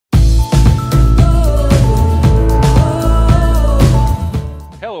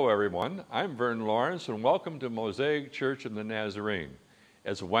everyone. I'm Vern Lawrence, and welcome to Mosaic Church in the Nazarene.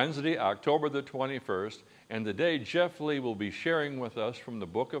 It's Wednesday, October the 21st, and today Jeff Lee will be sharing with us from the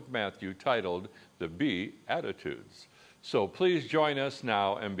book of Matthew titled The Beatitudes. So please join us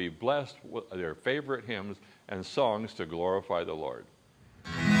now and be blessed with their favorite hymns and songs to glorify the Lord. I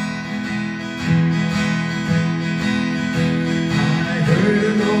heard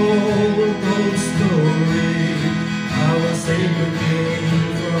an old story, how a Savior came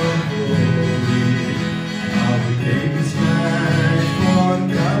from glory, how he gave his life on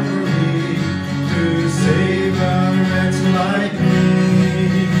Calvary to save a wretch like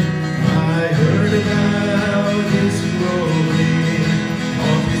me. I heard about his glory,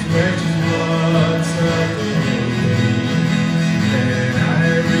 of his precious blood suffering, and I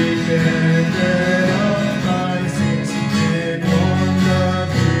repented of my sins and won the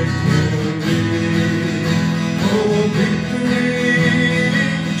victory. Oh, victory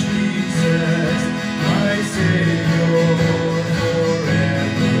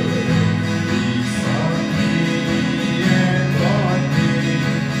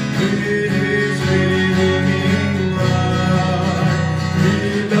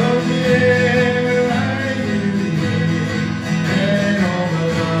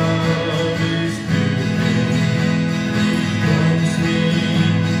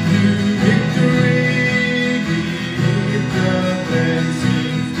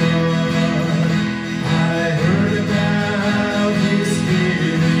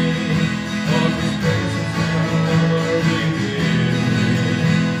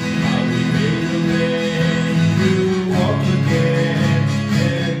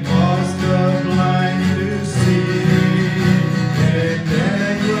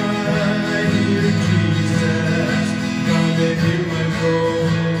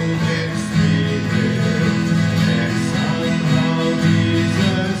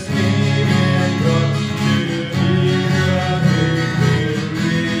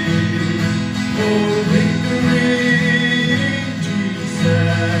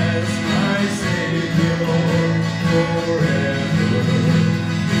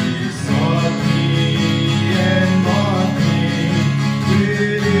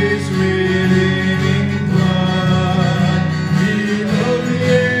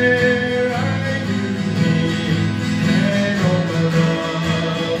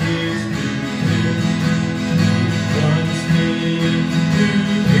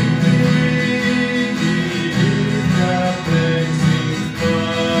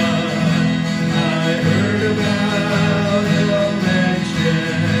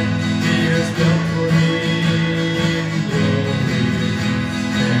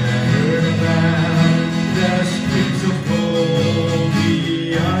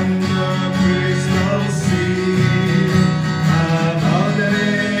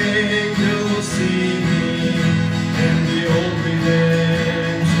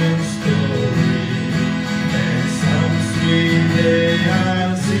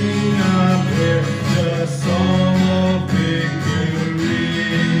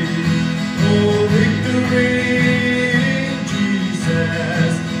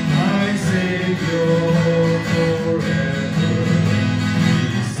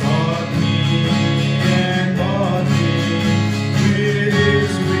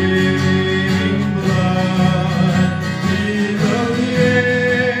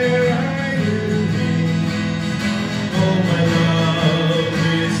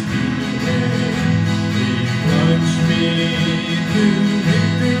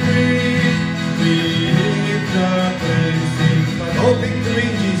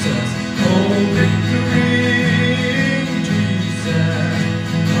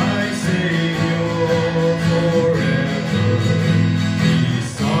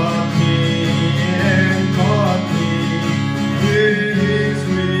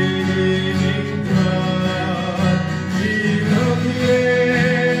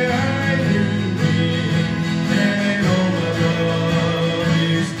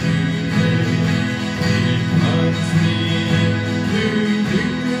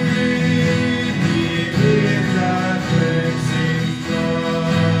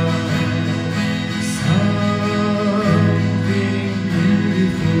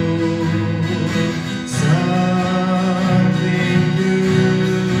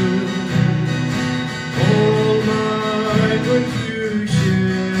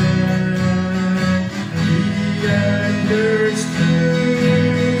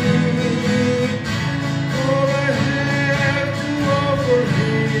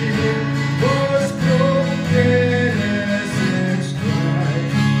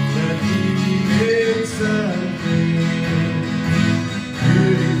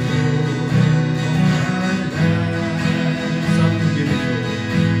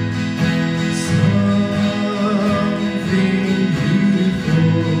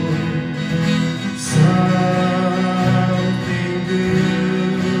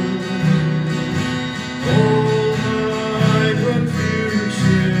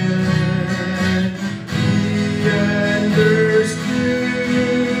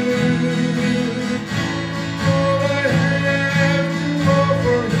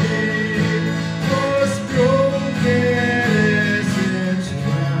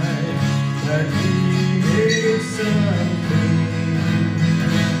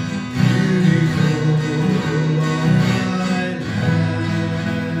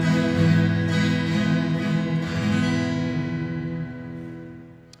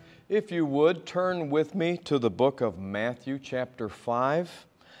If you would, turn with me to the book of Matthew, chapter 5.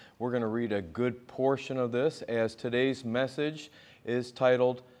 We're going to read a good portion of this, as today's message is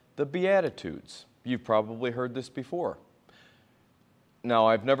titled, The Beatitudes. You've probably heard this before. Now,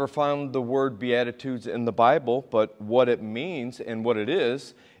 I've never found the word Beatitudes in the Bible, but what it means and what it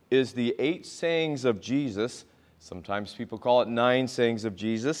is the 8 sayings of Jesus. Sometimes people call it 9 sayings of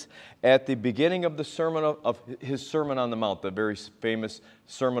Jesus, at the beginning of the sermon of his Sermon on the Mount, the very famous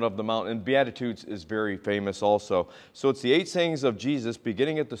Sermon of the Mount, and Beatitudes is very famous also. So it's the 8 sayings of Jesus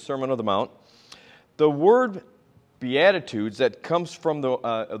beginning at the Sermon of the Mount. The word Beatitudes, that comes from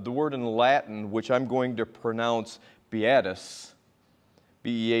the word in Latin, which I'm going to pronounce Beatus,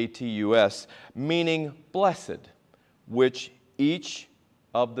 B-E-A-T-U-S, meaning blessed, which each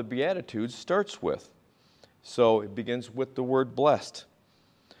of the Beatitudes starts with. So it begins with the word blessed.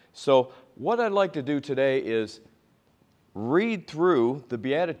 So what I'd like to do today is read through the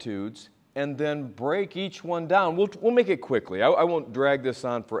Beatitudes and then break each one down. We'll make it quickly. I won't drag this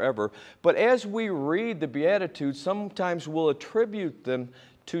on forever. But as we read the Beatitudes, sometimes we'll attribute them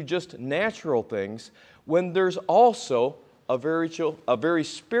to just natural things when there's also a very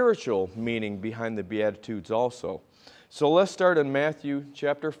spiritual meaning behind the Beatitudes also. So let's start in Matthew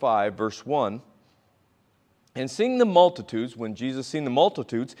chapter 5, verse 1. And seeing the multitudes, when Jesus seen the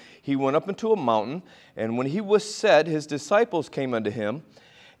multitudes, he went up into a mountain, and when he was set, his disciples came unto him,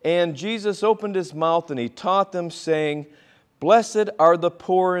 and Jesus opened his mouth, and he taught them, saying, Blessed are the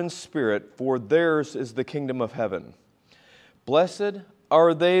poor in spirit, for theirs is the kingdom of heaven. Blessed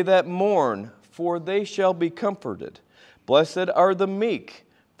are they that mourn, for they shall be comforted. Blessed are the meek,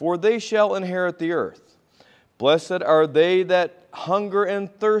 for they shall inherit the earth. Blessed are they that hunger and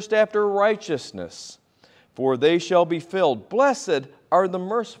thirst after righteousness, for they shall be filled. Blessed are the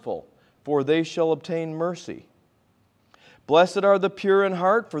merciful, for they shall obtain mercy. Blessed are the pure in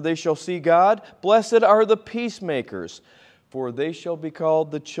heart, for they shall see God. Blessed are the peacemakers, for they shall be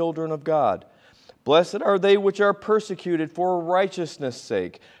called the children of God. Blessed are they which are persecuted for righteousness'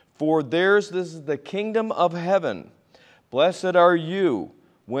 sake, for theirs is the kingdom of heaven. Blessed are you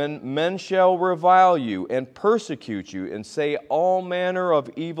when men shall revile you and persecute you and say all manner of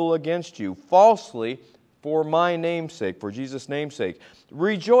evil against you falsely for my name's sake, for Jesus' name's sake.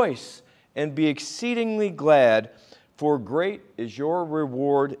 Rejoice and be exceedingly glad, for great is your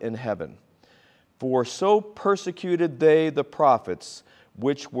reward in heaven. For so persecuted they the prophets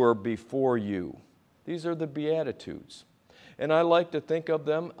which were before you. These are the Beatitudes. And I like to think of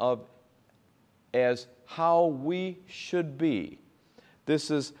them as how we should be.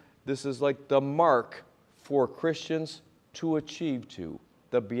 This is like the mark for Christians to achieve to,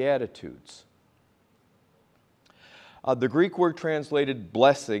 the Beatitudes. The Greek word translated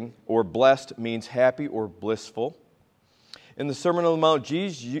blessing or blessed means happy or blissful. In the Sermon on the Mount,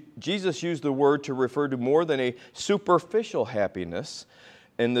 Jesus used the word to refer to more than a superficial happiness.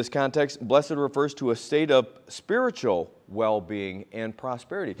 In this context, blessed refers to a state of spiritual well-being and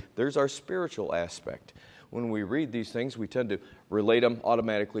prosperity. There's our spiritual aspect. When we read these things, we tend to relate them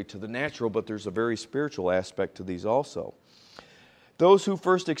automatically to the natural, but there's a very spiritual aspect to these also. Those who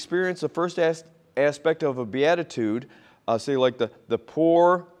first experience the first aspect of a beatitude, say like the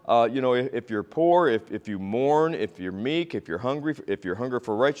poor, if you're poor, if you mourn, if you're meek, if you're hungry, if you're hungry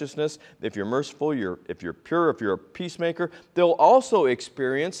for righteousness, if you're merciful, if you're pure, if you're a peacemaker, they'll also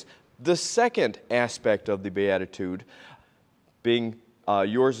experience the second aspect of the beatitude, being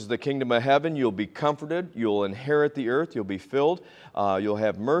yours is the kingdom of heaven. You'll be comforted, you'll inherit the earth, you'll be filled, you'll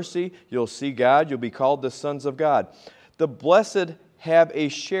have mercy, you'll see God, you'll be called the sons of God. The blessed have a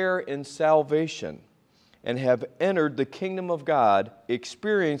share in salvation and have entered the kingdom of God,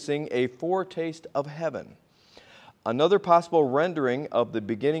 experiencing a foretaste of heaven. Another possible rendering of the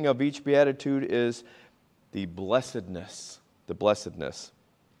beginning of each beatitude is the blessedness. The blessedness.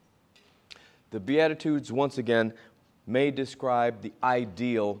 The Beatitudes, once again, may describe the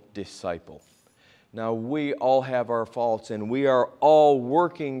ideal disciple. Now, we all have our faults, and we are all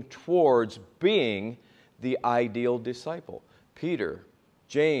working towards being the ideal disciple. Peter,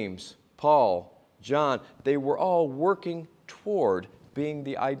 James, Paul, John, they were all working toward being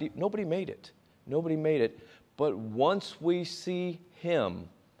the ideal. Nobody made it. Nobody made it. But once we see Him,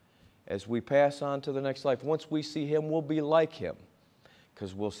 as we pass on to the next life, once we see Him, we'll be like Him,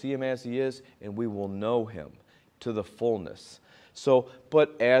 because we'll see Him as He is, and we will know Him to the fullness. So,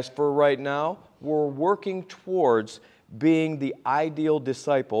 but as for right now, we're working towards being the ideal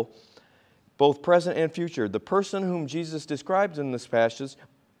disciple, both present and future. The person whom Jesus describes in this passage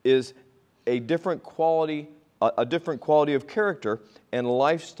is a different quality of character and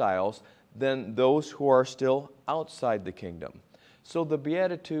lifestyles than those who are still outside the kingdom. So the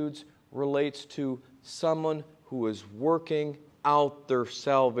Beatitudes relates to someone who is working out their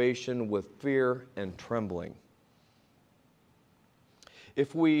salvation with fear and trembling.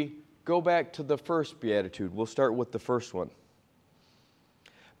 If we go back to the first Beatitude, we'll start with the first one.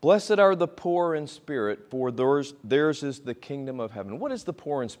 Blessed are the poor in spirit, for theirs is the kingdom of heaven. What is the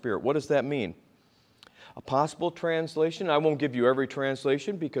poor in spirit? What does that mean? A possible translation, I won't give you every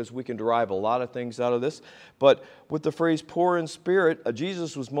translation because we can derive a lot of things out of this, but with the phrase poor in spirit,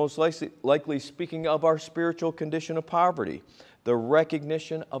 Jesus was most likely speaking of our spiritual condition of poverty, the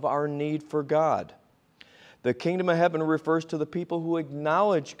recognition of our need for God. The kingdom of heaven refers to the people who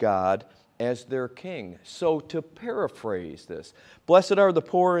acknowledge God as their king. So to paraphrase this, blessed are the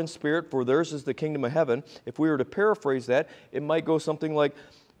poor in spirit, for theirs is the kingdom of heaven. If we were to paraphrase that, it might go something like,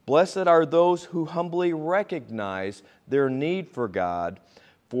 blessed are those who humbly recognize their need for God,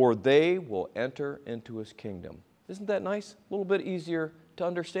 for they will enter into His kingdom. Isn't that nice? A little bit easier to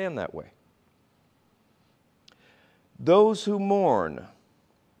understand that way. Those who mourn.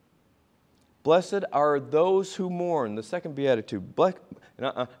 Blessed are those who mourn. The second beatitude.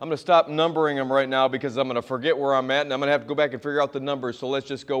 I'm going to stop numbering them right now because I'm going to forget where I'm at and I'm going to have to go back and figure out the numbers. So let's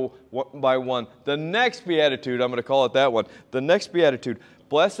just go one by one. The next beatitude, I'm going to call it that one. The next beatitude.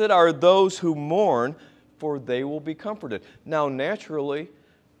 Blessed are those who mourn, for they will be comforted. Now, naturally,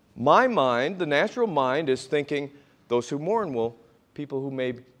 my mind, the natural mind, is thinking those who mourn will people who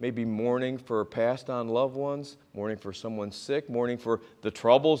may be mourning for passed on loved ones, mourning for someone sick, mourning for the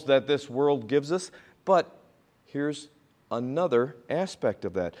troubles that this world gives us. But here's another aspect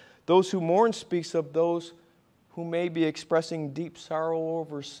of that. Those who mourn speaks of those who may be expressing deep sorrow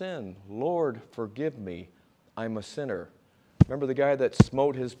over sin. Lord, forgive me, I'm a sinner. Remember the guy that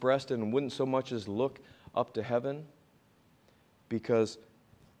smote his breast and wouldn't so much as look up to heaven? Because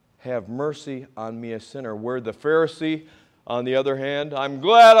have mercy on me, a sinner. Where the Pharisee, on the other hand, I'm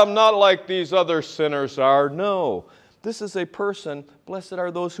glad I'm not like these other sinners are. No, this is a person, blessed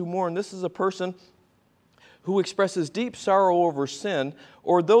are those who mourn. This is a person who expresses deep sorrow over sin,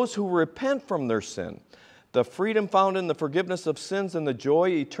 or those who repent from their sin. The freedom found in the forgiveness of sins and the joy,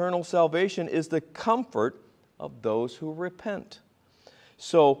 eternal salvation, is the comfort of those who repent.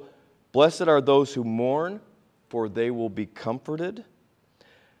 So, blessed are those who mourn, for they will be comforted.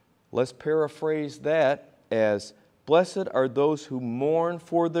 Let's paraphrase that as, blessed are those who mourn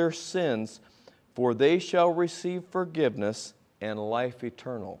for their sins, for they shall receive forgiveness and life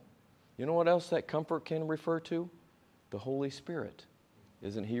eternal. You know what else that comfort can refer to? The Holy Spirit.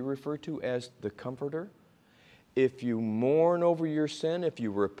 Isn't He referred to as the Comforter? If you mourn over your sin, if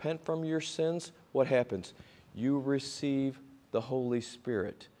you repent from your sins, what happens? You receive the Holy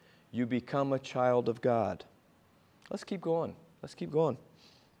Spirit. You become a child of God. Let's keep going. Let's keep going.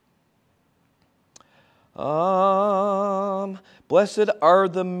 Blessed are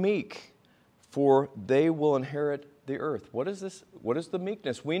the meek, for they will inherit the earth. What is this? What is the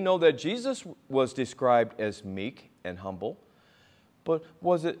meekness? We know that Jesus was described as meek and humble, but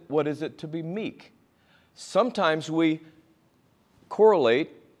what is it to be meek? Sometimes we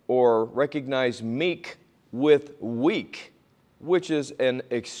correlate or recognize meek with weak, which is an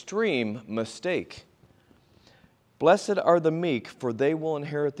extreme mistake. Blessed are the meek, for they will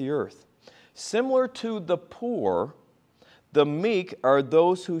inherit the earth. Similar to the poor, the meek are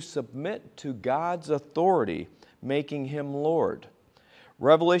those who submit to God's authority, making Him Lord.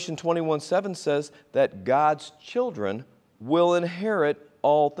 Revelation 21:7 says that God's children will inherit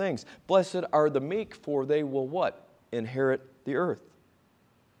all things. Blessed are the meek, for they will what? Inherit the earth.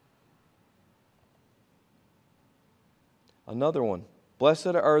 Another one. Blessed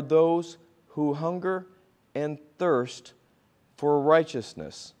are those who hunger and thirst for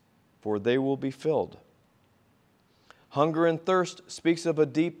righteousness, for they will be filled. Hunger and thirst speaks of a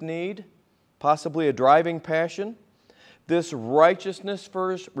deep need, possibly a driving passion. This righteousness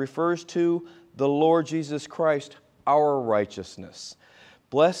first refers to the Lord Jesus Christ, our righteousness.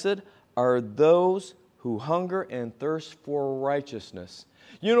 Blessed are those who hunger and thirst for righteousness.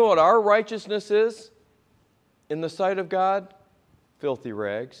 You know what our righteousness is in the sight of God? Filthy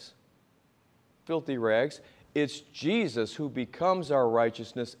rags. Filthy rags. It's Jesus who becomes our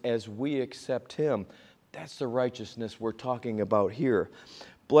righteousness as we accept Him. That's the righteousness we're talking about here.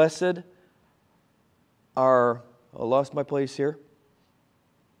 Blessed are, I lost my place here.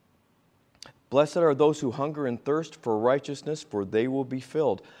 Blessed are those who hunger and thirst for righteousness, for they will be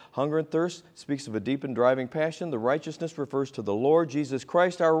filled. Hunger and thirst speaks of a deep and driving passion. The righteousness refers to the Lord Jesus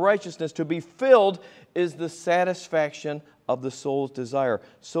Christ. Our righteousness, to be filled, is the satisfaction of the soul's desire.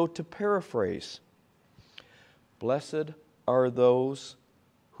 So to paraphrase, blessed are those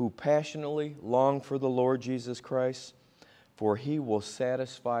who passionately long for the Lord Jesus Christ, for he will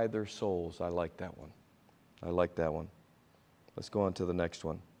satisfy their souls. I like that one. I like that one. Let's go on to the next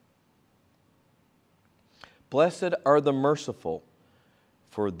one. Blessed are the merciful,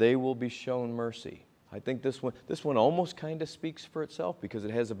 for they will be shown mercy. I think this one almost kind of speaks for itself because it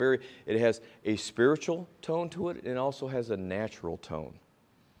has a spiritual tone to it and also has a natural tone.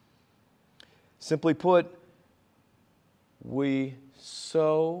 Simply put, we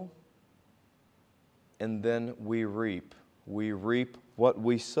sow and then we reap. We reap what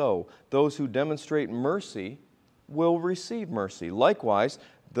we sow. Those who demonstrate mercy will receive mercy. Likewise,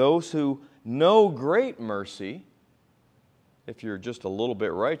 those who know great mercy, if you're just a little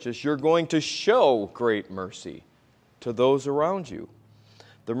bit righteous, you're going to show great mercy to those around you.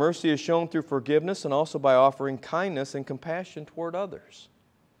 The mercy is shown through forgiveness and also by offering kindness and compassion toward others.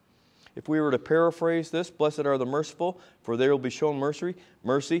 If we were to paraphrase this, blessed are the merciful, for they will be shown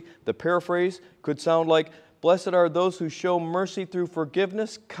mercy. The paraphrase could sound like, blessed are those who show mercy through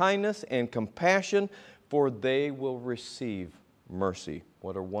forgiveness, kindness, and compassion, for they will receive mercy.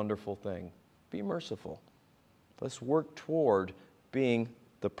 What a wonderful thing. Be merciful. Let's work toward being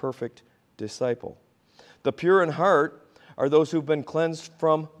the perfect disciple. The pure in heart are those who've been cleansed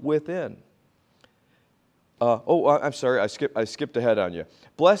from within. I'm sorry, I skipped ahead on you.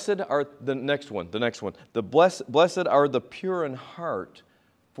 Blessed are the next one. Blessed are the pure in heart,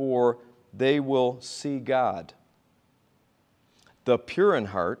 for they will see God. The pure in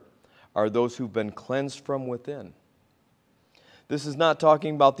heart are those who've been cleansed from within. This is not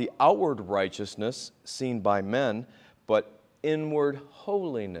talking about the outward righteousness seen by men, but inward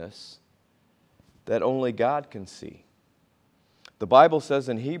holiness that only God can see. The Bible says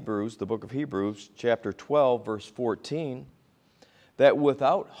in Hebrews, the book of Hebrews, chapter 12, verse 14, that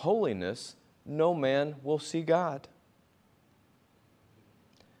without holiness, no man will see God.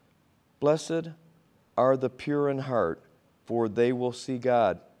 Blessed are the pure in heart, for they will see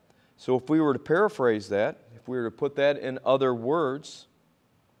God. So if we were to paraphrase that, if we were to put that in other words,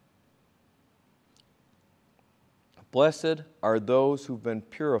 blessed are those who've been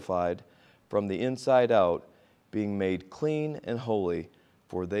purified from the inside out, being made clean and holy,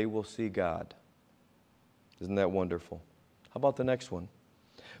 for they will see God. Isn't that wonderful? How about the next one?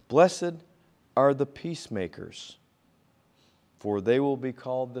 Blessed are the peacemakers, for they will be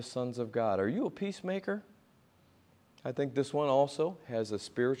called the sons of God. Are you a peacemaker? I think this one also has a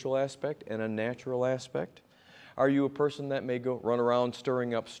spiritual aspect and a natural aspect. Are you a person that may run around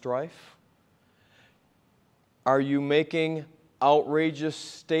stirring up strife? Are you making outrageous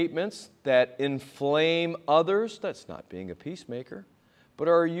statements that inflame others? That's not being a peacemaker. But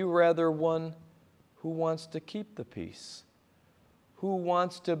are you rather one who wants to keep the peace? Who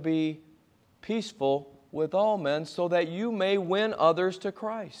wants to be peaceful with all men so that you may win others to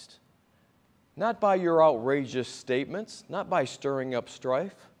Christ? Not by your outrageous statements, not by stirring up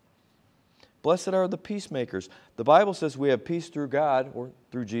strife. Blessed are the peacemakers. The Bible says we have peace through God, or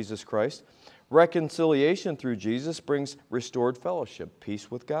through Jesus Christ. Reconciliation through Jesus brings restored fellowship,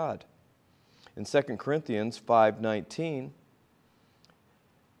 peace with God. In 2 Corinthians 5:19,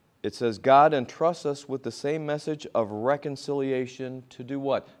 it says, God entrusts us with the same message of reconciliation to do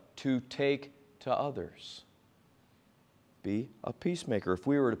what? To take to others. Be a peacemaker. If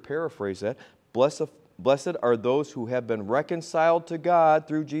we were to paraphrase that, blessed are those who have been reconciled to God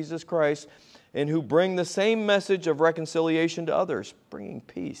through Jesus Christ and who bring the same message of reconciliation to others, bringing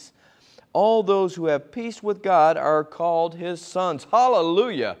peace. All those who have peace with God are called His sons.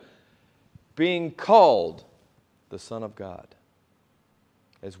 Hallelujah! Being called the Son of God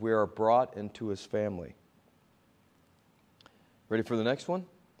as we are brought into His family. Ready for the next one?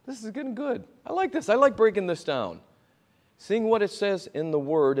 This is getting good. I like this. I like breaking this down. Seeing what it says in the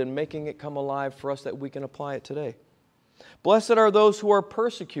Word and making it come alive for us that we can apply it today. Blessed are those who are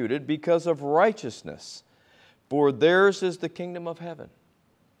persecuted because of righteousness, for theirs is the kingdom of heaven.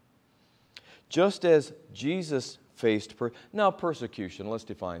 Just as Jesus faced persecution, let's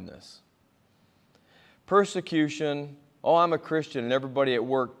define this. Persecution, I'm a Christian and everybody at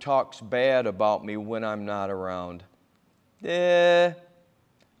work talks bad about me when I'm not around. I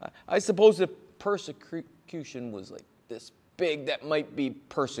suppose if persecution was like this big, that might be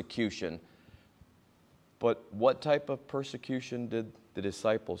persecution. But what type of persecution did the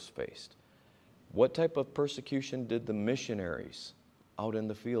disciples face? What type of persecution did the missionaries out in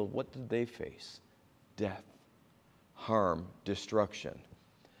the field, what did they face? Death, harm, destruction.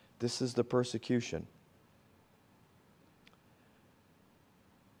 This is the persecution.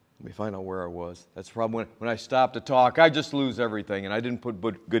 Let me find out where I was. That's the problem. When I stop to talk, I just lose everything, and I didn't put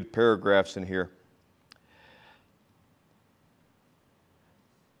good paragraphs in here.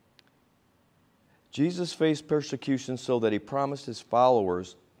 Jesus faced persecution so that he promised his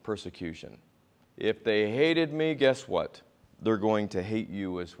followers persecution. If they hated me, guess what? They're going to hate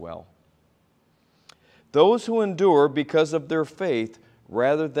you as well. Those who endure because of their faith,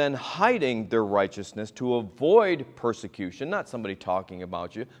 rather than hiding their righteousness to avoid persecution, not somebody talking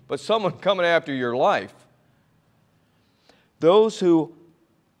about you, but someone coming after your life. Those who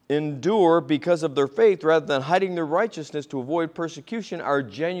endure because of their faith, rather than hiding their righteousness to avoid persecution, are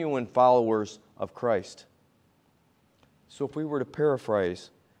genuine followers of Christ. So if we were to paraphrase,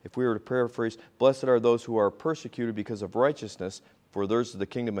 blessed are those who are persecuted because of righteousness, for theirs is the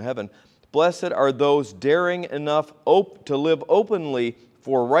kingdom of heaven. Blessed are those daring enough to live openly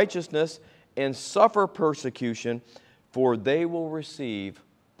for righteousness and suffer persecution, for they will receive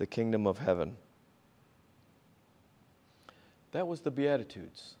the kingdom of heaven. That was the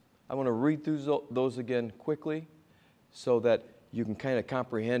Beatitudes. I want to read through those again quickly so that you can kind of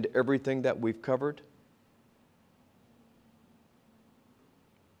comprehend everything that we've covered.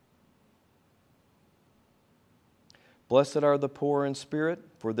 Blessed are the poor in spirit,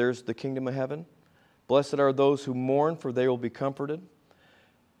 for theirs the kingdom of heaven. Blessed are those who mourn, for they will be comforted.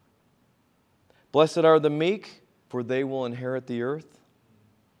 Blessed are the meek, for they will inherit the earth.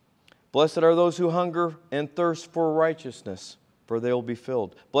 Blessed are those who hunger and thirst for righteousness, for they will be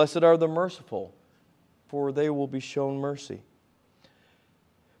filled. Blessed are the merciful, for they will be shown mercy.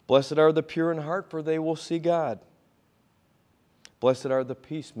 Blessed are the pure in heart, for they will see God. Blessed are the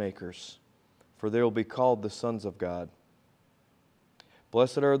peacemakers, for they will be called the sons of God.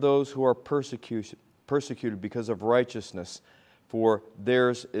 Blessed are those who are persecuted because of righteousness, for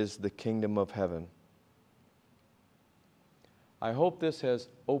theirs is the kingdom of heaven. I hope this has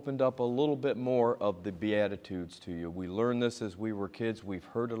opened up a little bit more of the Beatitudes to you. We learned this as we were kids. We've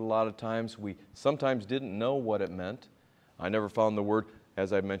heard it a lot of times. We sometimes didn't know what it meant. I never found the word,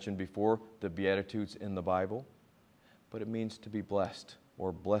 as I mentioned before, the Beatitudes in the Bible. But it means to be blessed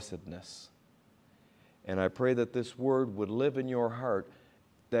or blessedness. And I pray that this word would live in your heart,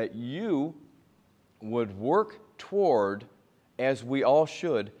 that you would work toward, as we all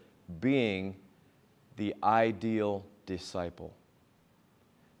should, being the ideal disciple.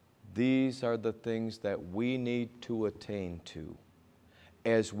 These are the things that we need to attain to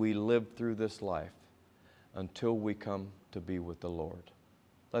as we live through this life until we come to be with the Lord.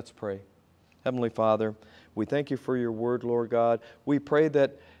 Let's pray. Heavenly Father, we thank you for your word, Lord God. We pray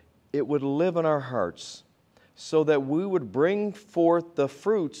that it would live in our hearts so that we would bring forth the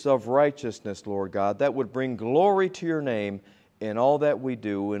fruits of righteousness, Lord God, that would bring glory to your name in all that we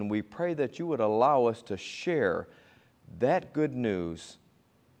do. And we pray that you would allow us to share that good news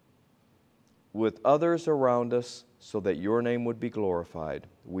with others around us so that your name would be glorified.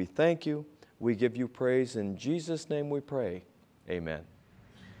 We thank you. We give you praise. In Jesus' name we pray. Amen.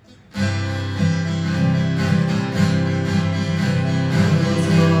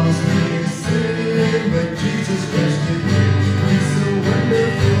 But Jesus rescued me. He's so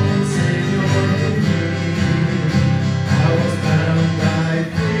wonderful, Savior of me. I was bound by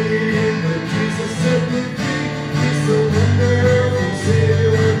fear, but Jesus set me free. He's so wonderful,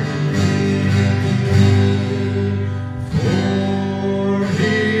 Savior of me. For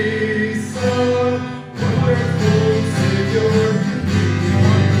He's so wonderful, Savior of me.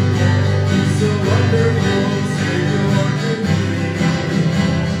 He's so wonderful, Savior of me.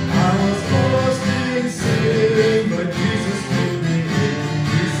 I was lost in sin, but you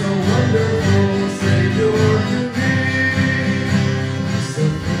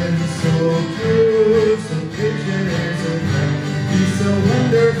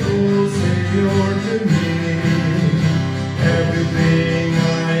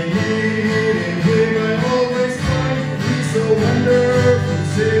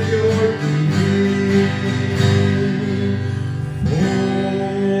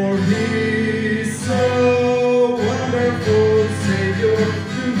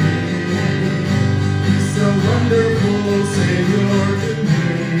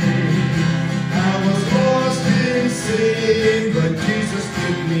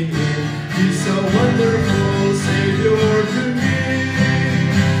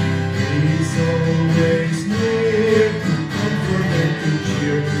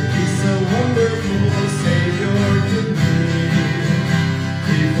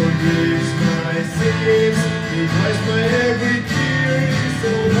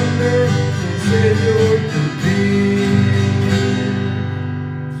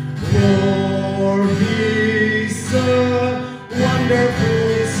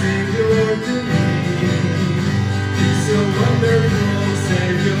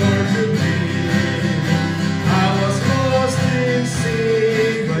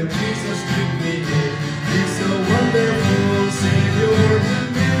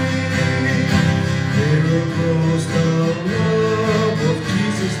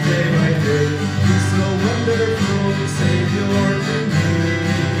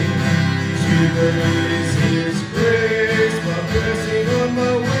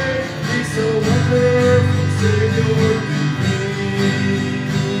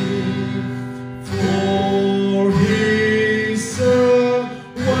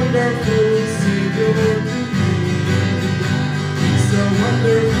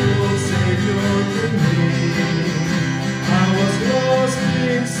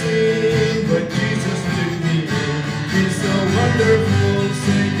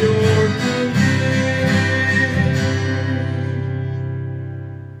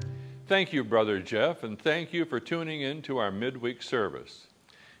Thank you, Brother Jeff, and thank you for tuning in to our midweek service.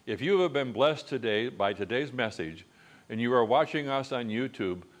 If you have been blessed today by today's message and you are watching us on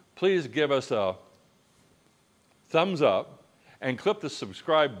YouTube, please give us a thumbs up and click the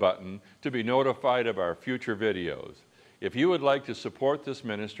subscribe button to be notified of our future videos. If you would like to support this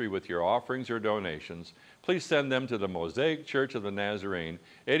ministry with your offerings or donations, please send them to the Mosaic Church of the Nazarene,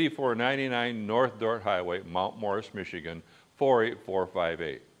 8499 North Dort Highway, Mount Morris, Michigan,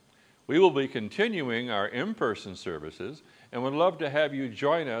 48458. We will be continuing our in-person services and would love to have you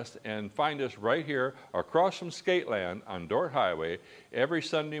join us and find us right here across from Skateland on Dort Highway every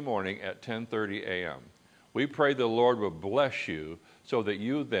Sunday morning at 10:30 a.m. We pray the Lord will bless you so that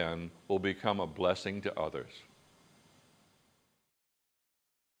you then will become a blessing to others.